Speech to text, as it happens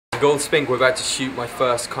Goldspink, we're about to shoot my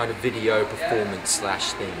first kind of video performance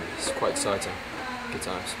slash thing. It's quite exciting. Good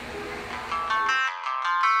times.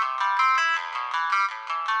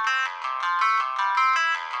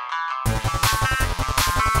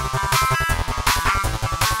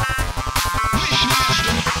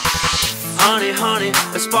 Honey, honey,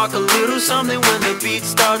 let's spark a little something when the beat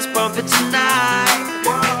starts bumping tonight.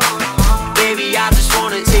 Baby, I just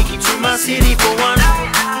wanna take you to my city for one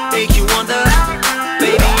night. Make you wonder,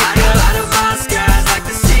 baby, if you're out of my skies like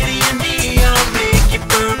the city of neon, make it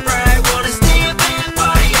burn bright. Wanna stay up and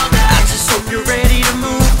party all night. I just hope you're ready to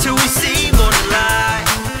move till we see morning light,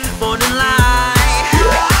 morning light.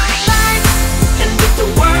 And if the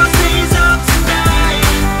world stays up tonight,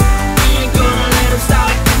 we ain't gonna let them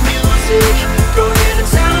stop the music. Go ahead and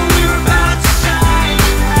tell them we're about to shine,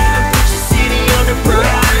 and put your city under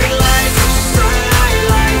bright lights, bright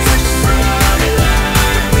lights, bright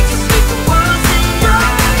lights. We can make the world see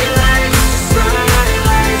bright lights, bright lights, bright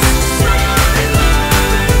lights.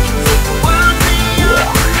 We can make the world see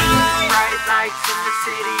bright lights in the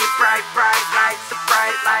city, bright, bright lights, the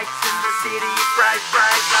bright lights in the city, bright,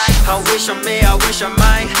 bright lights. I wish I may, I wish I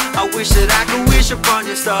might, I wish that I could wish upon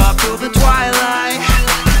your star through the twilight.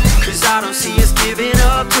 Cause I don't see us giving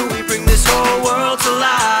up till we bring this whole world to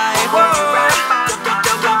life.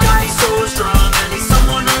 Don't be so strong, I need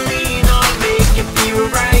someone to lean on, make it feel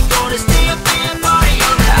right. Gonna stay up and party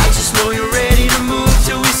all night. I just know you're ready to move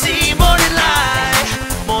till we see morning light,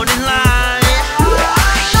 morning light.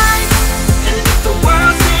 And if the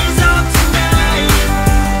world stays up tonight,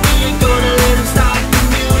 we ain't gonna let them stop the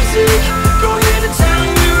music. Go ahead and tell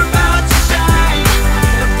them we're about to shine,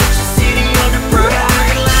 and put your city under bright.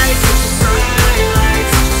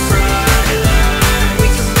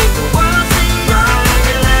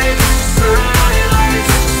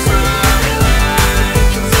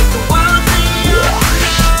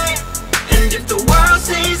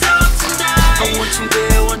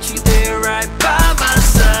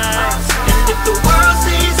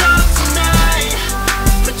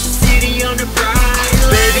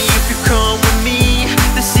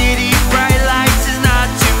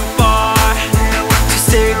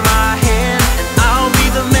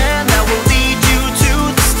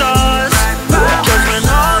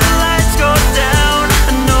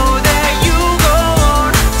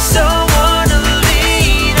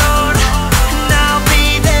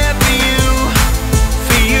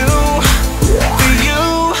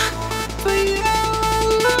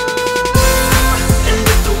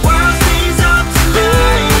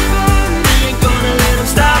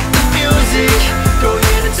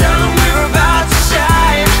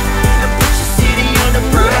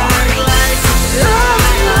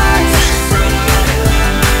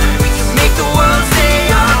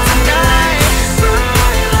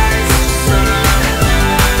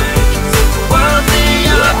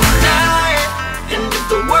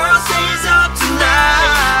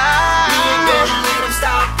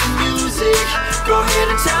 Go ahead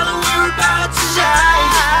and tell them we're about to shine.